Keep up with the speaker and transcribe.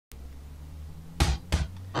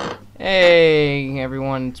Hey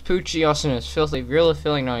everyone, it's Poochie, also known as Filthy, really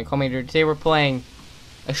feeling now. Call me here. Today we're playing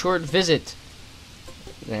A Short Visit.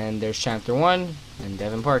 And there's chapter 1 and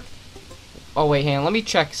Devon Park. Oh wait, hang on, let me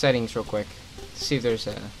check settings real quick. To see if there's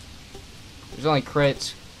only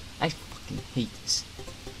crits. I fucking hate this.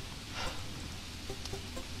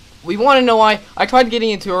 We want to know why. I tried getting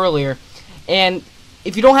into earlier, and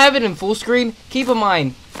if you don't have it in full screen, keep in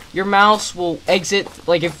mind your mouse will exit.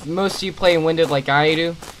 Like if most of you play in Windows like I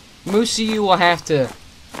do, most of you will have to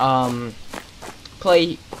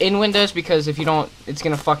play in Windows, because if you don't, it's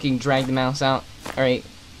gonna fucking drag the mouse out. Alright,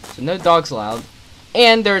 so no dogs allowed.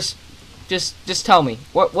 And there's just tell me,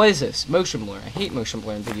 what is this? Motion blur. I hate motion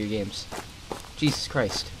blur in video games. Jesus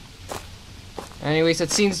Christ. Anyways,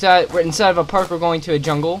 it seems that instead of a park, we're going to a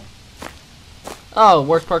jungle. Oh,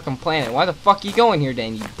 worst park on planet. Why the fuck you going here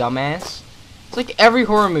then, you dumbass? It's like every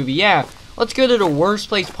horror movie. Yeah, let's go to the worst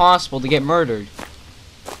place possible to get murdered.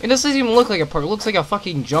 It doesn't even look like a park. It looks like a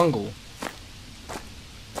fucking jungle.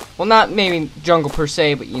 Well, not maybe jungle per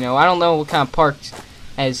se, but you know, I don't know what kind of park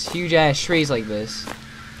has huge ass trees like this.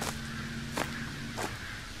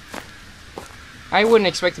 I wouldn't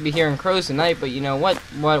expect to be hearing crows tonight, but you know what?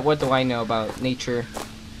 What do I know about nature?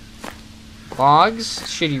 Logs,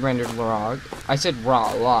 shitty rendered log. I said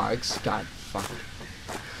raw logs. God, fuck.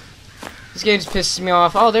 This game just pisses me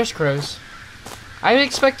off. Oh, there's crows. I would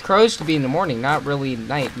expect crows to be in the morning, not really at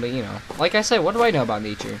night, but you know. Like I said, what do I know about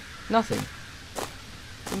nature? Nothing.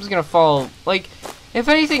 I'm just gonna follow, like, if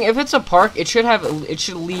anything, if it's a park, it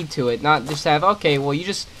should lead to it, not just have, okay, well,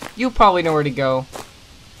 you probably know where to go.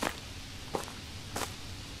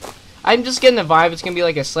 I'm just getting the vibe it's gonna be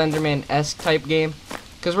like a Slenderman-esque type game,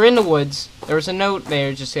 because we're in the woods. There was a note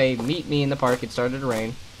there just saying, meet me in the park. It started to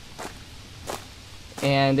rain.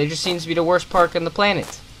 And it just seems to be the worst park on the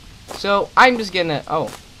planet. So, I'm just gonna... Oh,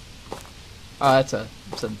 that's a...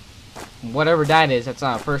 Whatever that is, that's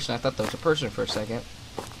not a person. I thought that was a person for a second.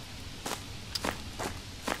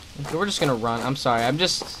 Okay, we're just gonna run. I'm sorry. I'm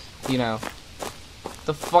just... You know...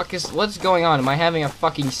 The fuck is... What's going on? Am I having a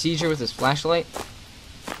fucking seizure with this flashlight?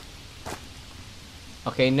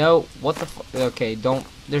 Okay, no. What the fuck? Okay, don't...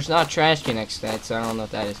 There's not a trash can next to that, so I don't know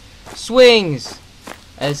what that is. Swings!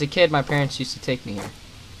 As a kid, my parents used to take me here.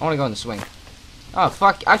 I want to go on the swing. Oh,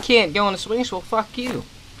 fuck. I can't go on the swings. Well, fuck you.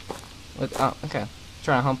 What? Oh, okay.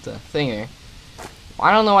 Trying to hump the thing here. Well,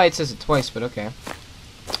 I don't know why it says it twice, but okay.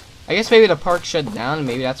 I guess maybe the park shut down, and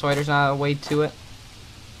maybe that's why there's not a way to it.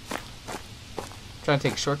 Trying to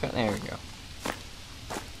take a shortcut. There we go.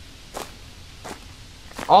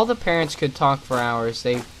 All the parents could talk for hours.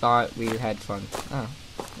 They thought we had fun. Oh,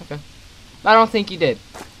 okay. I don't think you did.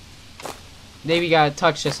 Maybe you gotta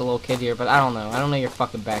touch just a little kid here, but I don't know. I don't know your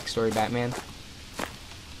fucking backstory, Batman.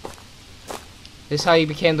 This is how you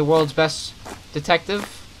became the world's best detective?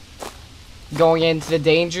 Going into the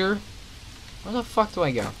danger? Where the fuck do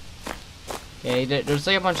I go? Okay, there's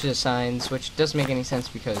like a bunch of signs, which doesn't make any sense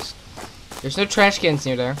because there's no trash cans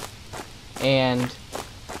near there. And,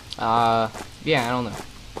 yeah, I don't know.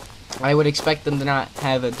 I would expect them to not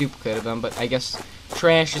have a duplicate of them, but I guess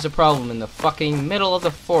trash is a problem in the fucking middle of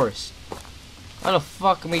the forest. How the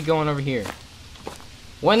fuck are we going over here?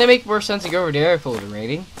 Wouldn't it make more sense to go over there if it was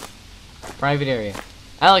raining? Private area.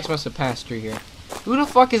 Alex must have passed through here. Who the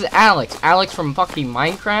fuck is Alex? Alex from fucking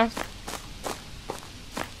Minecraft?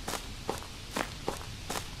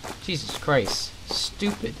 Jesus Christ.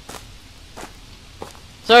 Stupid.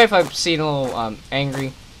 Sorry if I've seen a little,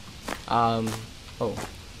 angry. Oh.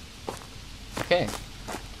 Okay.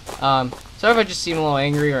 Sorry if I just seem a little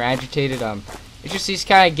angry or agitated. It's just these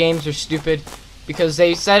kind of games are stupid because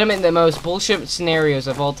they set them in the most bullshit scenarios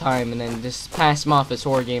of all time and then just pass them off as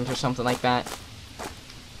horror games or something like that.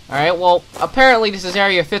 Alright, well, apparently this is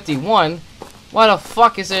Area 51. Why the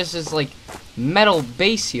fuck is this like metal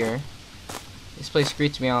base here? This place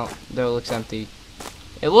creeps me out, though it looks empty.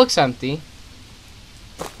 It looks empty.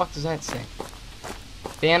 What the fuck does that say?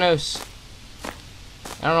 Thanos.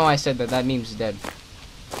 I don't know why I said that. That meme's dead.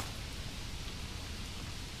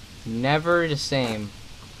 Never the same.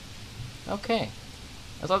 Okay.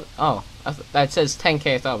 I thought... Oh. That says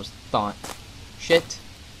 10K. I thought it was thought. Shit.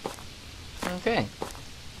 Okay.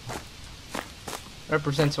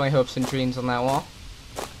 Represents my hopes and dreams on that wall.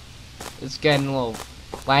 It's getting a little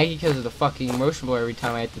laggy because of the fucking motion blur. Every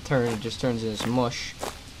time I hit the turn, it just turns into mush.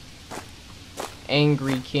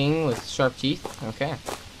 Angry King with sharp teeth. Okay.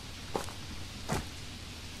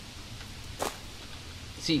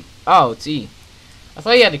 See. Oh, it's E. I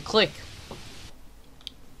thought you had to click.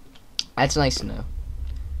 That's nice to know.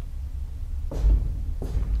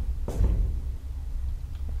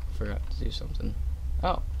 Forgot to do something.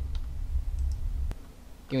 Oh.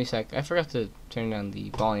 Give me a sec. I forgot to turn down the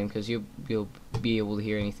volume because you'll be able to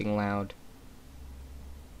hear anything loud.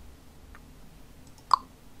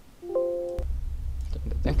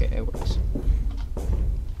 Okay, it works.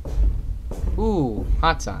 Ooh,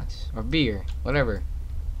 hot sauce or beer, whatever.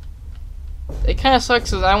 It kind of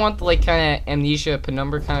sucks because I want the like kind of Amnesia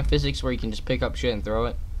Penumbra kind of physics where you can just pick up shit and throw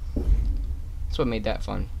it. That's what made that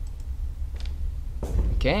fun.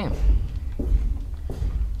 Okay.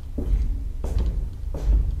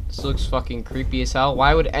 This looks fucking creepy as hell.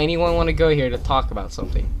 Why would anyone want to go here to talk about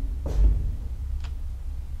something?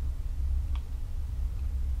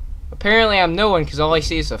 Apparently I'm no one because all I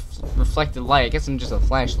see is a reflected light. I guess I'm just a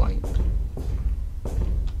flashlight.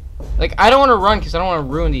 Like, I don't want to run because I don't want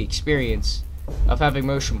to ruin the experience of having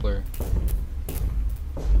motion blur.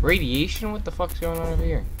 Radiation? What the fuck's going on over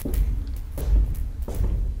here?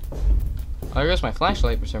 Oh, there goes my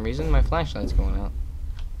flashlight for some reason. My flashlight's going out.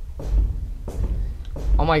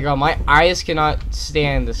 Oh my god, my eyes cannot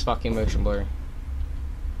stand this fucking motion blur.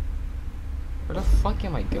 Where the fuck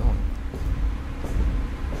am I going?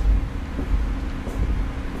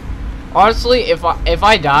 Honestly, if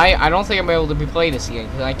I die, I don't think I'm able to be playing this again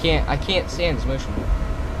because I can't stand this motion blur.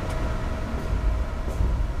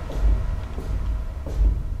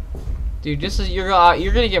 Dude, this is you're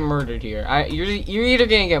gonna get murdered here. You're either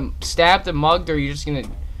gonna get stabbed and mugged, or you're just gonna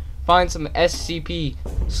find some SCP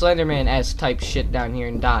Slenderman-esque type shit down here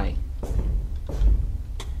and die.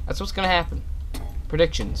 That's what's gonna happen.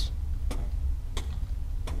 Predictions.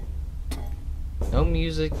 No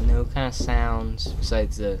music, no kind of sounds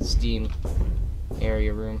besides the Steam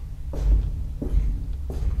area room.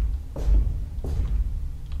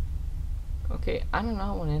 Okay, I do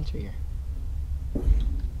not want to enter here.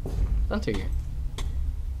 Enter here.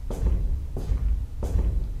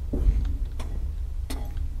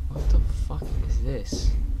 What the fuck is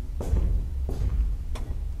this?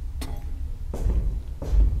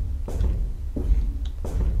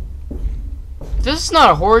 If this is not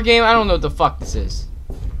a horror game, I don't know what the fuck this is.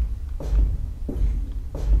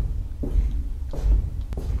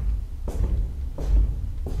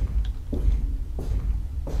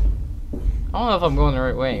 I don't know if I'm going the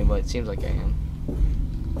right way, but it seems like I am.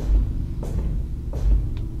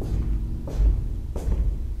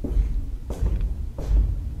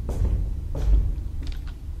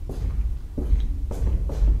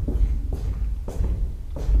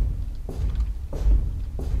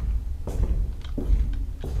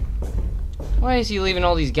 Why is he leaving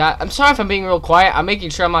all these guys? I'm sorry if I'm being real quiet. I'm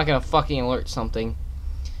making sure I'm not gonna fucking alert something.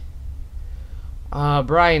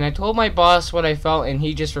 Brian, I told my boss what I felt and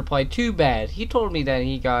he just replied, too bad. He told me that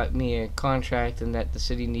he got me a contract and that the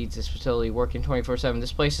city needs this facility working 24/7.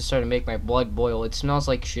 This place is starting to make my blood boil. It smells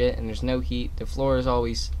like shit and there's no heat. The floor is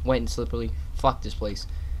always wet and slippery. Fuck this place.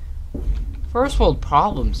 First world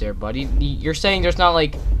problems there, buddy. You're saying there's not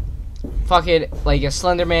like fucking like a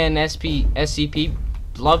Slenderman SCP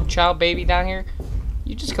love child baby down here?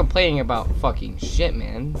 You're just complaining about fucking shit,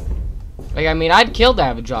 man. Like, I mean, I'd kill to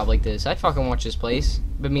have a job like this. I'd fucking watch this place.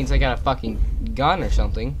 If it means I got a fucking gun or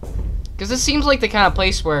something. Because this seems like the kind of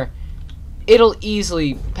place where it'll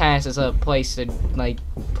easily pass as a place to, like,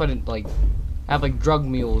 put it, like, have, like, drug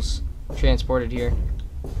mules transported here.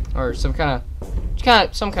 Or some kind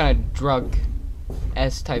of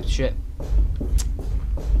drug-esque type shit.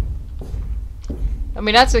 I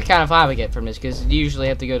mean, that's the kind of vibe I get from this, because you usually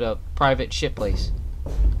have to go to a private shit place.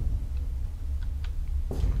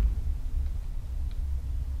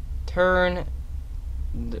 Turn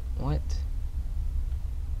the, what?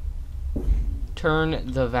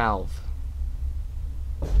 Turn the valve.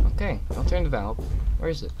 Okay, I'll turn the valve. Where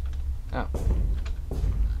is it? Oh.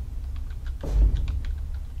 It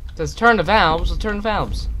says turn the valves, let's turn the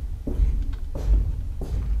valves.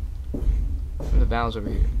 The valves over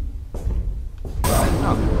here.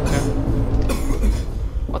 Oh, okay.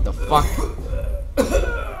 What the fuck?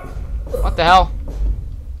 What the hell?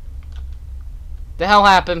 The hell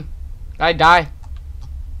happened? Did I die?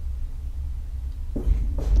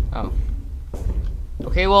 Oh.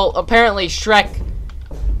 Okay, well, apparently Shrek...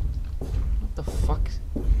 What the fuck?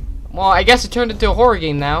 Well, I guess it turned into a horror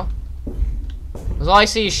game now. Because all I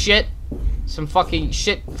see is shit. Some fucking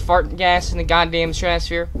shit fart gas in the goddamn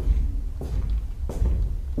stratosphere.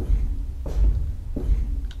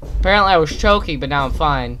 Apparently I was choking, but now I'm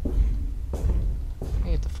fine. Let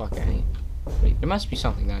me get the fuck out of here. Wait, there must be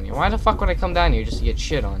something down here. Why the fuck would I come down here just to get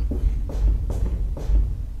shit on?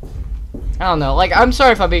 I don't know. Like, I'm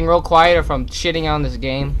sorry if I'm being real quiet or if I'm shitting on this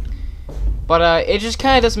game. But, it just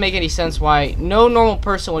kind of doesn't make any sense why no normal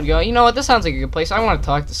person would go, you know what, this sounds like a good place. I want to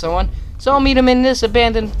talk to someone. So I'll meet him in this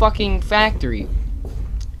abandoned fucking factory.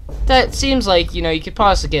 that seems like, you know, you could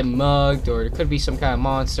possibly get mugged, or there could be some kind of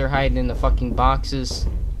monster hiding in the fucking boxes.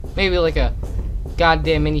 Maybe like a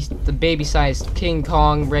goddamn the baby-sized King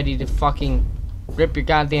Kong ready to fucking rip your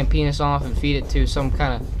goddamn penis off and feed it to some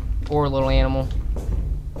kind of poor little animal.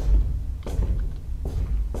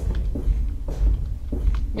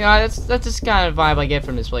 You know, that's just kind of vibe I get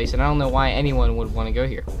from this place, and I don't know why anyone would want to go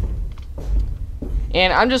here.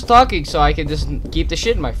 And I'm just talking so I can just keep the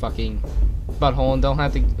shit in my fucking butthole and don't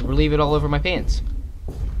have to relieve it all over my pants.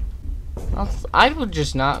 I would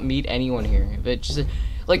just not meet anyone here. If it just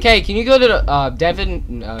like, hey, can you go to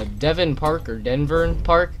the Devon Park or Denver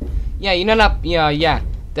Park? Yeah, you know that, yeah,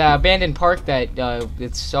 the abandoned park that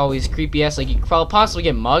it's always creepy ass. Like you could possibly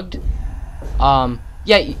get mugged.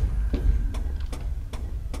 Yeah.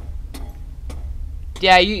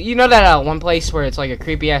 Yeah, you know that one place where it's like a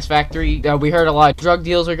creepy ass factory? We heard a lot of drug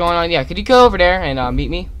deals are going on. Yeah, could you go over there and meet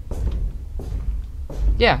me?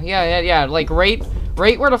 Yeah. Like right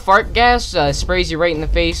where the fart gas sprays you right in the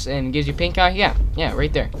face and gives you pink eye. Yeah,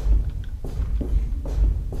 right there.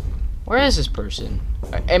 Where is this person?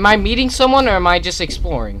 Am I meeting someone or am I just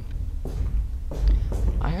exploring?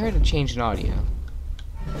 I heard a change in audio.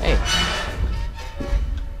 Hey,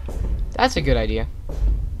 that's a good idea.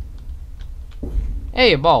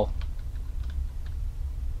 Hey, a ball.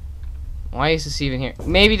 Why is this even here?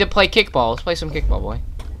 Maybe to play kickball. Let's play some kickball, boy.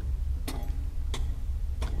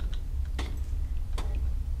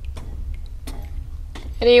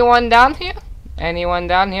 Anyone down here? Anyone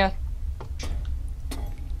down here?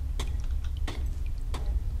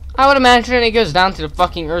 I would imagine it goes down to the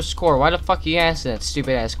fucking Earth's core. Why the fuck are you asking that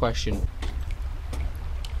stupid ass question?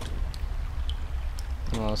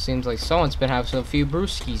 Well, it seems like someone's been having a few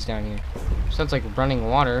brewskis down here. Sounds like running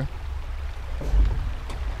water.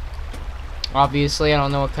 Obviously, I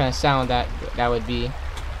don't know what kind of sound that would be.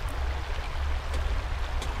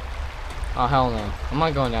 Oh, hell no. I'm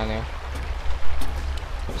not going down there.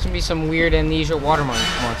 There's gonna be some weird amnesia water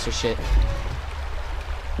monster shit.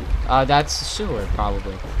 That's the sewer,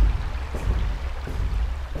 probably.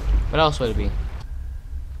 What else would it be?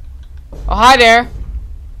 Oh, hi there!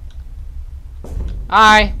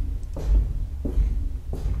 Hi!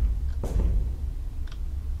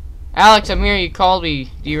 Alex, I'm here. You called me.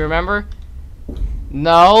 Do you remember?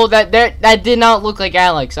 No, that did not look like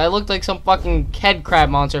Alex. I looked like some fucking head crab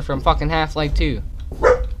monster from fucking Half-Life 2.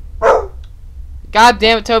 God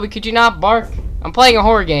damn it, Toby, could you not bark? I'm playing a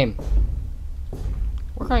horror game.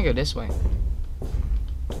 We're gonna go this way.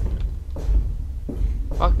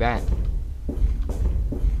 Fuck that.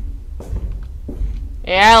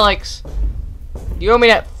 Hey, Alex. You owe me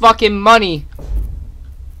that fucking money.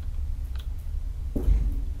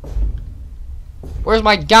 Where's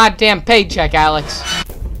my goddamn paycheck, Alex?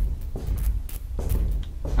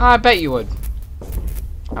 Oh, I bet you would.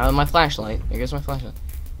 My flashlight. Here goes my flashlight.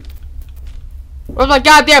 Where's my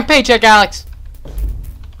goddamn paycheck, Alex?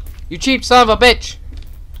 You cheap son of a bitch.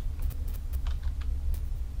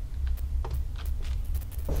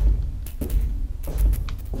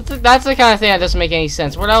 That's the kind of thing that doesn't make any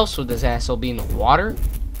sense. What else would this asshole be in the water?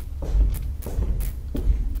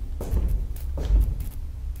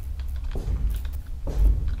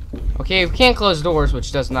 Okay, we can't close doors,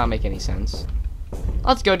 which does not make any sense.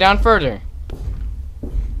 Let's go down further.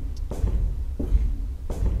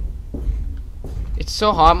 It's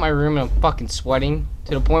so hot in my room and I'm fucking sweating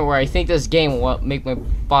to the point where I think this game will make my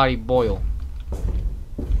body boil.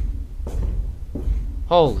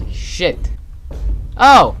 Holy shit.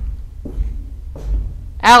 Oh!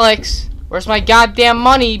 Alex, where's my goddamn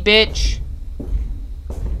money, bitch?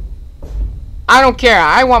 I don't care.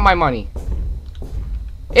 I want my money.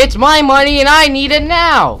 It's my money and I need it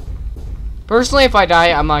now! Personally, if I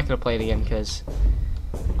die, I'm not gonna play it again because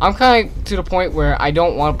I'm kind of to the point where I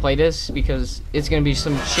don't want to play this because it's gonna be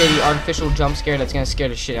some shitty artificial jump scare that's gonna scare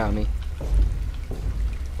the shit out of me.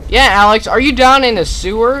 Yeah, Alex, are you down in the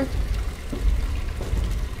sewer?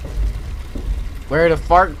 Where the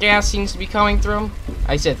fart gas seems to be coming through?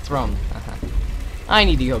 I said thrum. I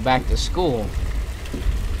need to go back to school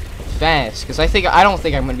fast because I don't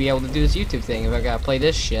think I'm gonna be able to do this YouTube thing if I gotta play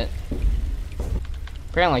this shit.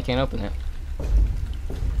 Apparently I can't open it.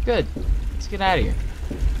 Good. Let's get out of here.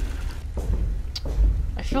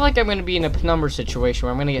 I feel like I'm gonna be in a penumbra situation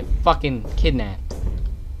where I'm gonna get fucking kidnapped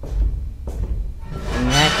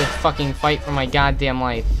and have to fucking fight for my goddamn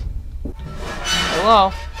life.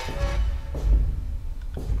 Hello?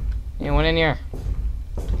 Anyone in here?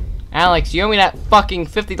 Alex, you owe me that fucking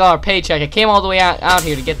 $50 paycheck. I came all the way out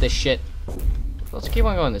here to get this shit. Let's keep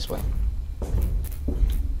on going this way.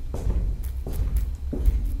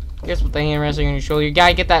 Here's with the hand resting on your shoulder. You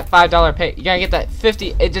gotta get that $5 pay. You gotta get that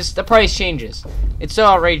 50. It just, the price changes. It's so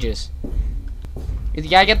outrageous. You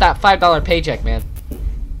gotta get that $5 paycheck, man.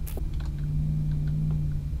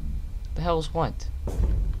 The hell's what?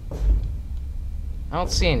 I don't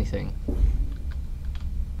see anything.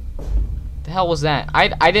 The hell was that?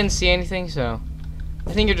 I didn't see anything, so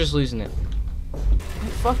I think you're just losing it. Where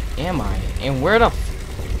the fuck am I? And where the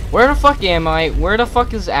fuck am I? Where the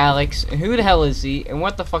fuck is Alex? And who the hell is he? And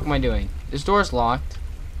what the fuck am I doing? This door's locked.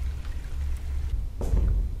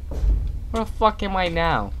 Where the fuck am I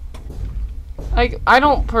now? I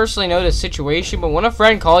don't personally know the situation, but when a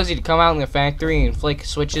friend calls you to come out in the factory and flick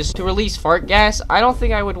switches to release fart gas, I don't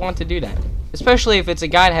think I would want to do that. Especially if it's a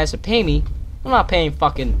guy that has to pay me. I'm not gonna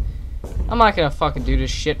fucking do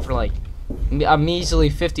this shit for like a measly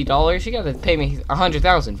 $50. You gotta pay me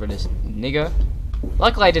 $100,000 for this, nigga.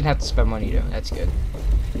 Luckily I didn't have to spend money though. That's good.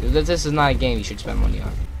 This is not a game you should spend money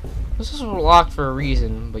on. This is locked for a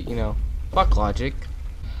reason, but you know, fuck logic.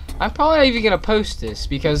 I'm probably not even gonna post this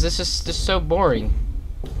because this is just so boring.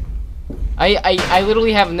 I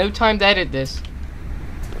literally have no time to edit this.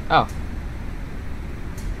 Oh.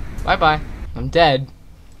 Bye bye. I'm dead.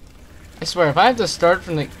 I swear, if I have to start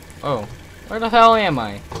from the... Oh. Where the hell am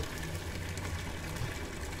I?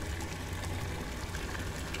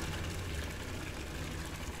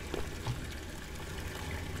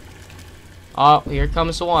 Oh, here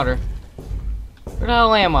comes the water. Where the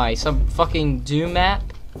hell am I? Some fucking Doom map?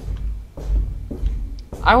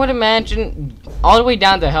 I would imagine all the way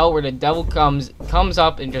down to hell where the devil comes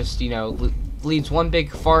up and just, you know, leaves one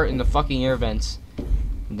big fart in the fucking air vents.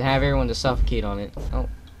 And have everyone to suffocate on it. Oh.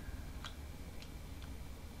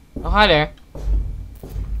 Oh, hi there.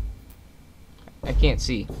 I can't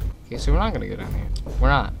see. Okay, so we're not gonna go down there. We're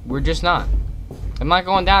not. We're just not. I'm not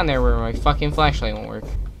going down there where my fucking flashlight won't work.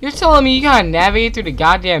 You're telling me you gotta navigate through the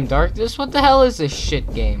goddamn darkness? What the hell is this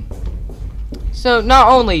shit game? So, not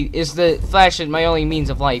only is the flashlight my only means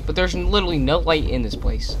of light, but there's literally no light in this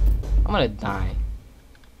place. I'm gonna die.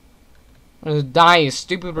 I'm gonna die a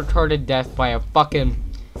stupid retarded death by a fucking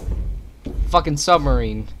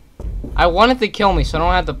submarine. I want it to kill me so I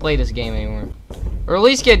don't have to play this game anymore. Or at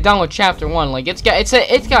least get done with chapter 1. Like it's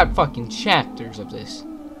got fucking chapters of this.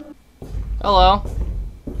 Hello.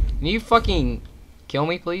 Can you fucking kill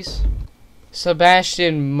me, please?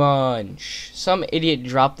 Sebastian Munch. Some idiot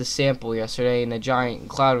dropped the sample yesterday and a giant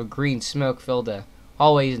cloud of green smoke filled the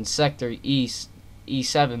hallways in sector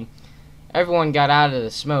E7. Everyone got out of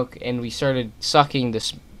the smoke and we started sucking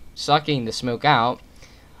the smoke out.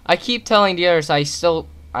 I keep telling the others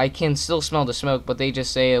I can still smell the smoke, but they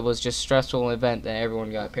just say it was just a stressful event that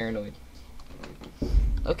everyone got paranoid.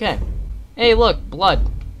 Okay. Hey, look, blood.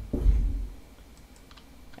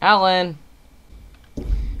 Alan.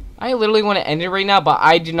 I literally want to end it right now, but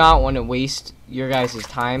I do not want to waste your guys'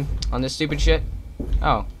 time on this stupid shit.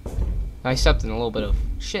 Oh. I stepped in a little bit of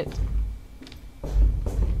shit.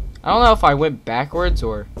 I don't know if I went backwards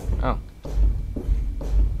or... Oh.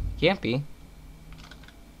 Can't be.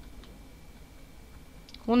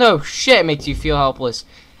 Well, no shit, it makes you feel helpless.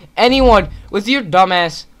 Anyone with your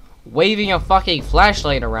dumbass waving a fucking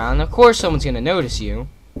flashlight around, of course someone's gonna notice you.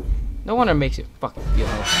 No wonder it makes it fucking feel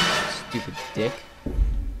helpless, stupid dick.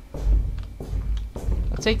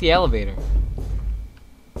 Let's take the elevator.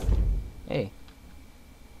 Hey.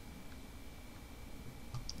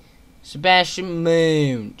 Sebastian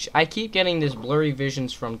Munch. I keep getting this blurry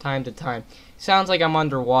visions from time to time. Sounds like I'm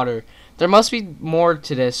underwater. There must be more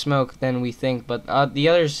to this smoke than we think, but the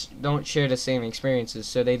others don't share the same experiences,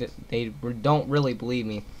 so they don't really believe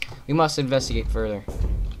me. We must investigate further.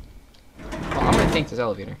 Well, I'm gonna take this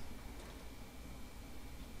elevator.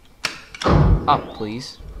 Up,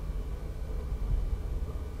 please.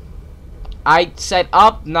 I said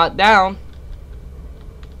up, not down.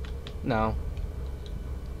 No.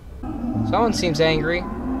 Someone seems angry.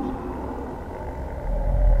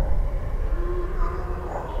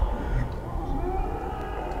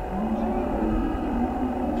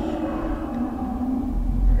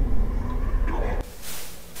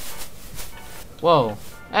 Whoa.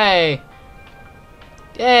 Hey.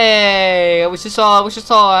 Hey, it was just all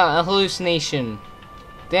a hallucination.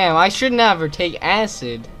 Damn, I should never take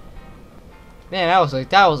acid. Man,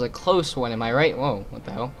 that was a close one, am I right? Whoa, what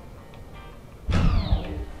the hell?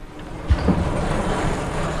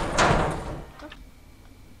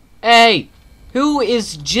 Hey, who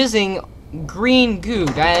is jizzing green goo?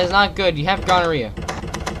 That is not good. You have gonorrhea.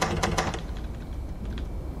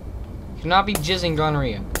 You cannot be jizzing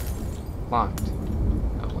gonorrhea. Locked.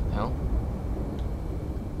 Oh, what the hell?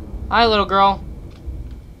 Hi, little girl.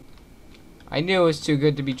 I knew it was too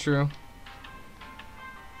good to be true.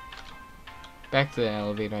 back to the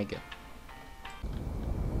elevator I go.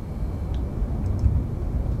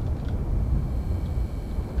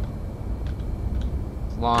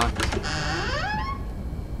 Locked.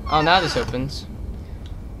 Oh, now this opens.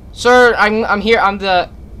 Sir, I'm here. I'm the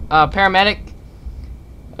paramedic.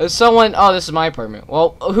 Someone. Oh, this is my apartment.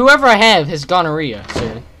 Well, whoever I have has gonorrhea,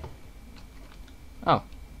 sir. Oh,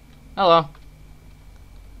 hello.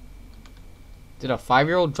 Did a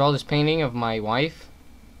 5-year-old draw this painting of my wife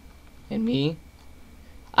and me?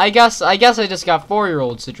 I guess I just got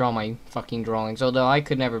 4-year-olds to draw my fucking drawings. Although I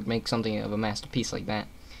could never make something of a masterpiece like that.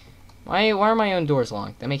 Why are my own doors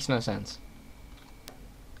locked? That makes no sense.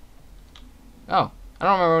 Oh, I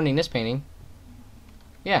don't remember owning this painting.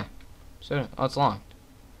 Yeah, so it's locked.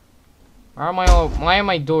 Why are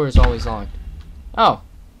my doors always locked? Oh,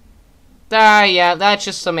 yeah, that's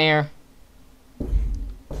just some air.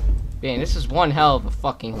 Man, this is one hell of a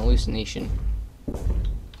fucking hallucination.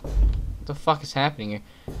 What the fuck is happening here?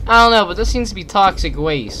 I don't know, but this seems to be toxic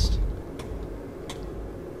waste.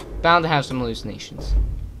 Bound to have some hallucinations.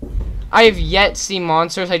 I have yet seen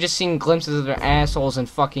monsters. I just seen glimpses of their assholes and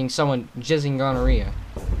fucking someone jizzing gonorrhea.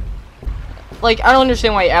 Like, I don't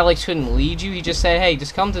understand why Alex couldn't lead you. He just said, hey,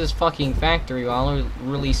 just come to this fucking factory while I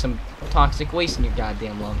release some toxic waste in your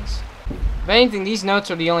goddamn lungs. If anything, these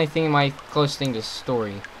notes are the only thing my close thing to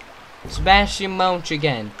story. Sebastian Munch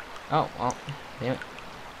again. Oh, well, damn it.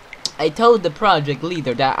 I told the project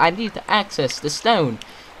leader that I need to access the stone,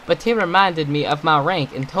 but he reminded me of my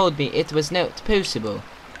rank and told me it was not possible.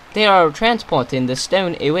 They are transporting the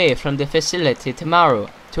stone away from the facility tomorrow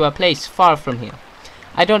to a place far from here.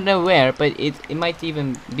 I don't know where, but it might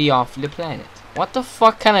even be off the planet. What the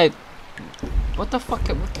fuck kind of... What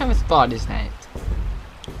kind of thought is that?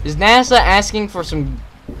 Is NASA asking for some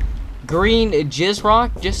green jizz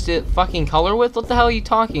rock just to fucking color with? What the hell are you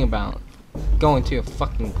talking about? Going to a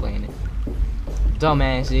fucking planet.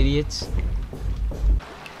 Dumbass idiots.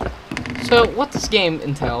 So, what this game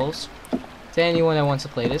entails... To anyone that wants to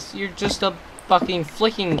play this, you're just a fucking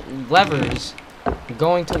flicking levers,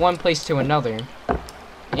 going to one place to another,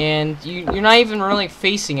 and you're not even really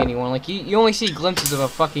facing anyone. Like you only see glimpses of a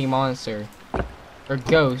fucking monster, or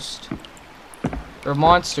ghost, or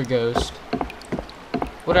monster ghost,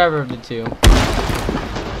 whatever of the two.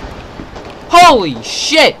 Holy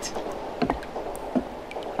shit!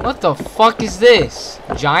 What the fuck is this?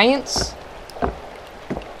 Giants?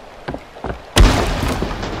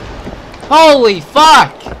 Holy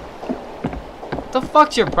fuck! What the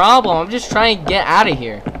fuck's your problem? I'm just trying to get out of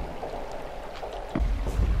here.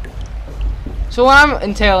 So what I'm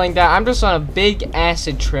entailing that I'm just on a big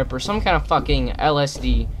acid trip or some kind of fucking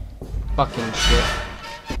LSD fucking shit.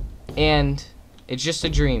 And it's just a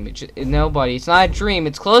dream. It's not a dream,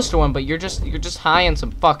 it's close to one, but you're just high on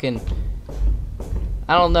some fucking,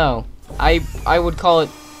 I don't know. I would call it,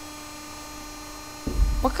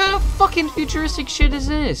 what kind of fucking futuristic shit is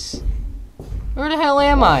this? Where the hell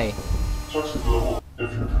am I?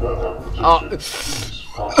 Oh.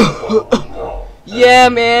 Yeah,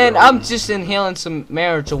 man, I'm just inhaling some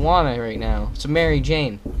marijuana right now. Some Mary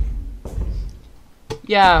Jane.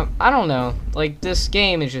 Yeah, I don't know. Like, this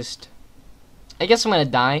game is just... I guess I'm gonna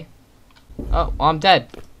die. Oh, well, I'm dead.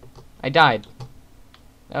 I died.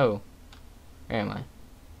 Oh. Where am I?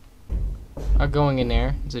 I'm going in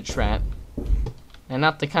there. It's a trap. And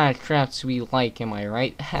not the kind of traps we like, am I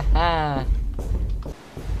right? Haha.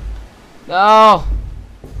 No!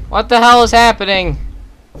 What the hell is happening?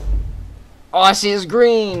 All I see is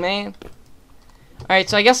green, man. Alright,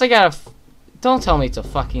 so I guess I gotta... Don't tell me it's a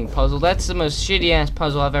fucking puzzle. That's the most shitty-ass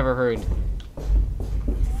puzzle I've ever heard.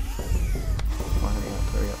 Come on,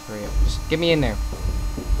 hurry up. Just get me in there.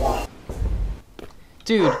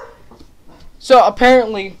 Dude. So,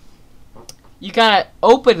 apparently, you gotta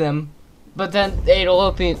open them, but then it'll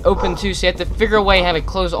open too, so you have to figure a way how to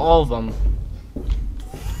close all of them.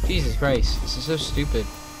 Jesus Christ, this is so stupid.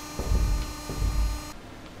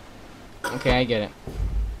 Okay, I get it.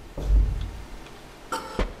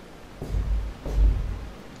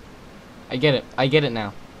 I get it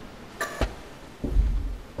now.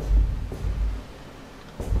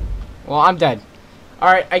 Well, I'm dead.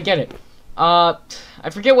 Alright, I get it. I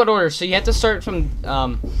forget what order, so you have to start from,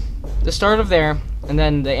 the start of there, and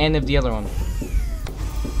then the end of the other one.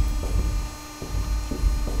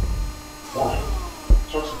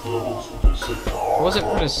 What was it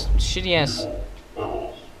for this shitty ass?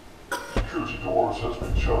 Security doors has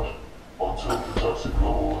been shut until the toxic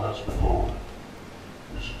level has been lowered.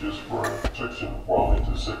 You should just burn protection while in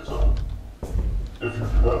the sector. If you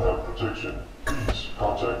do not have protection, please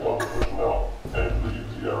contact other personnel and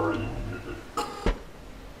leave the area immediately.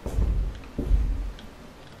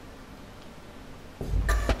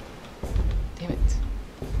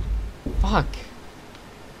 Fuck.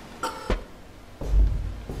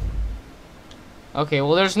 Okay,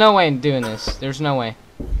 well, there's no way in doing this. There's no way.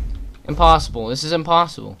 Impossible. This is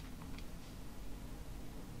impossible.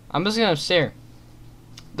 I'm just gonna stare.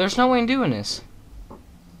 There's no way in doing this.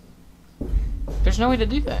 There's no way to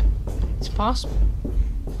do that. It's impossible.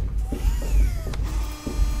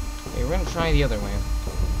 Okay, we're gonna try the other way.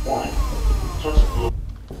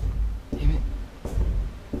 Damn it.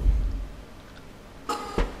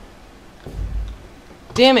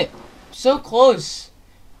 Damn it! So close!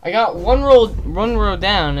 I got one row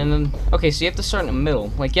down, and then... Okay, so you have to start in the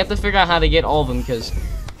middle. Like, you have to figure out how to get all of them, because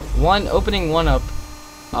opening one up,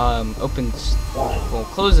 opens... Well,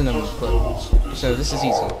 closing them is closed. So this is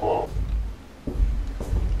easy.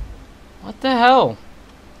 What the hell?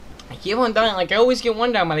 I get one down, like, I always get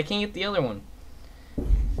one down, but I can't get the other one.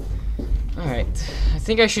 Alright. I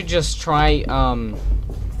think I should just try,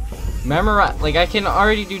 memorize... Like, I can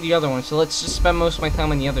already do the other one, so let's just spend most of my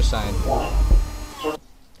time on the other side.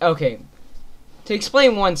 Okay, to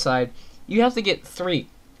explain one side, you have to get 3.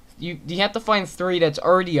 You have to find 3 that's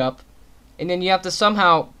already up, and then you have to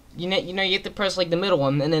somehow, you have to press like the middle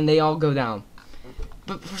one, and then they all go down.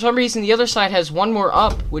 But for some reason, the other side has one more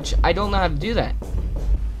up, which I don't know how to do that.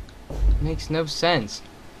 It makes no sense.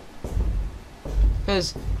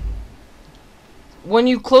 Because when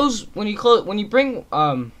you close one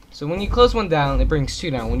down, it brings 2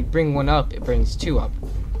 down. When you bring one up, it brings 2 up.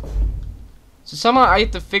 So somehow I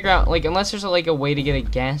have to figure out, like, unless there's like a way to get a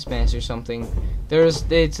gas mask or something,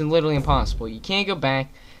 it's literally impossible. You can't go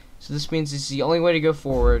back, so this means it's the only way to go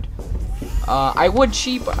forward. I would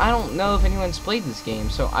cheat, but I don't know if anyone's played this game,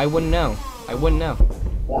 so I wouldn't know. I wouldn't know.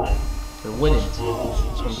 Or wouldn't. That's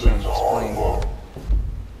what I'm trying to explain.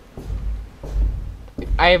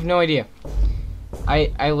 I have no idea.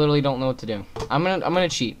 I literally don't know what to do. I'm gonna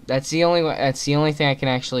cheat. That's the only thing I can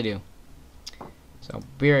actually do. So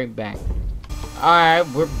be right back. Alright,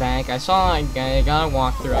 we're back. I saw I got a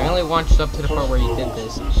walkthrough. I only watched up to the part where you did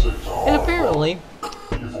this. And apparently,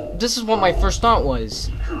 this is what my first thought was.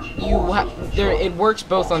 It works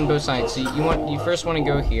both on both sides. So you first want to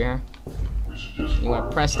go here. You want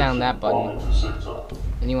to press down that button.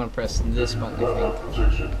 And you want to press this button, I think.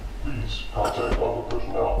 And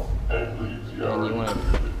you want to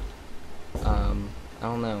I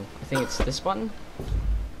don't know. I think it's this button?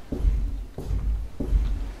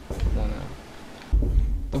 No.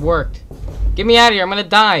 It worked. Get me out of here. I'm gonna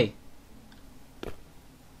die.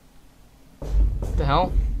 What the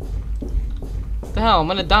hell? What the hell? I'm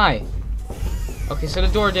gonna die. Okay, so the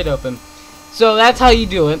door did open. So that's how you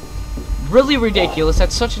do it. Really ridiculous.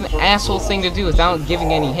 That's such an asshole thing to do without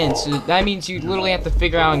giving any hints. So that means you literally have to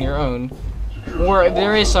figure out on your own. Or if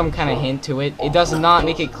there is some kind of hint to it, it does not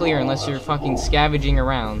make it clear unless you're fucking scavenging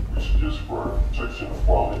around. If you do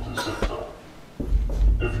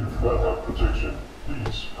not have protection,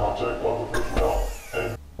 please contact other personnel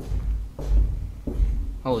and...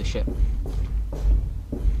 Holy shit.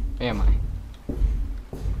 Where am I?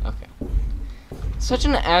 Okay. Such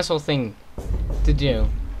an asshole thing to do.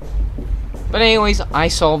 But anyways, I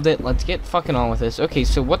solved it. Let's get fucking on with this. Okay,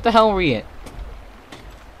 so what the hell were we at?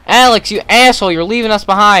 Alex, you asshole, you're leaving us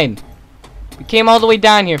behind. We came all the way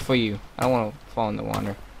down here for you. I don't want to fall in the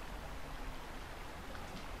water.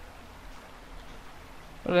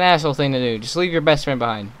 What an asshole thing to do. Just leave your best friend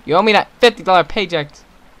behind. You owe me that $50 paycheck.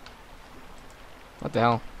 What the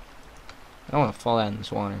hell? I don't want to fall out in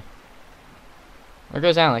this water. Where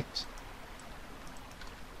goes Alex?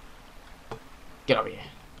 Get over here.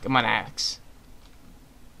 Come on, Alex.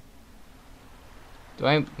 Do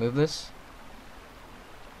I move this?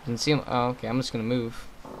 Doesn't seem... Oh, okay. I'm just gonna move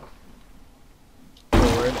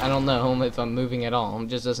forward. I don't know if I'm moving at all. It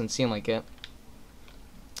just doesn't seem like it.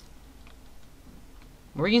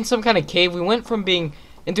 We're in some kind of cave. We went from being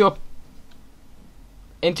into a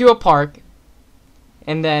park,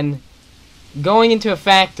 and then going into a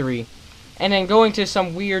factory, and then going to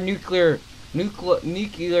some weird nuclear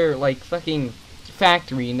like fucking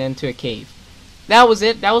factory, and then to a cave. That was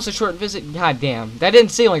it. That was a short visit. God damn, that didn't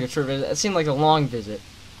seem like a short visit. It seemed like a long visit.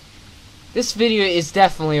 This video is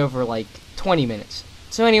definitely over like 20 minutes.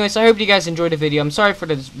 So anyways, I hope you guys enjoyed the video. I'm sorry for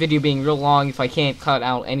this video being real long if I can't cut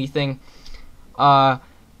out anything. Yeah,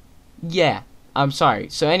 I'm sorry.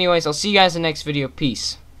 So anyways, I'll see you guys in the next video.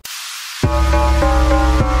 Peace.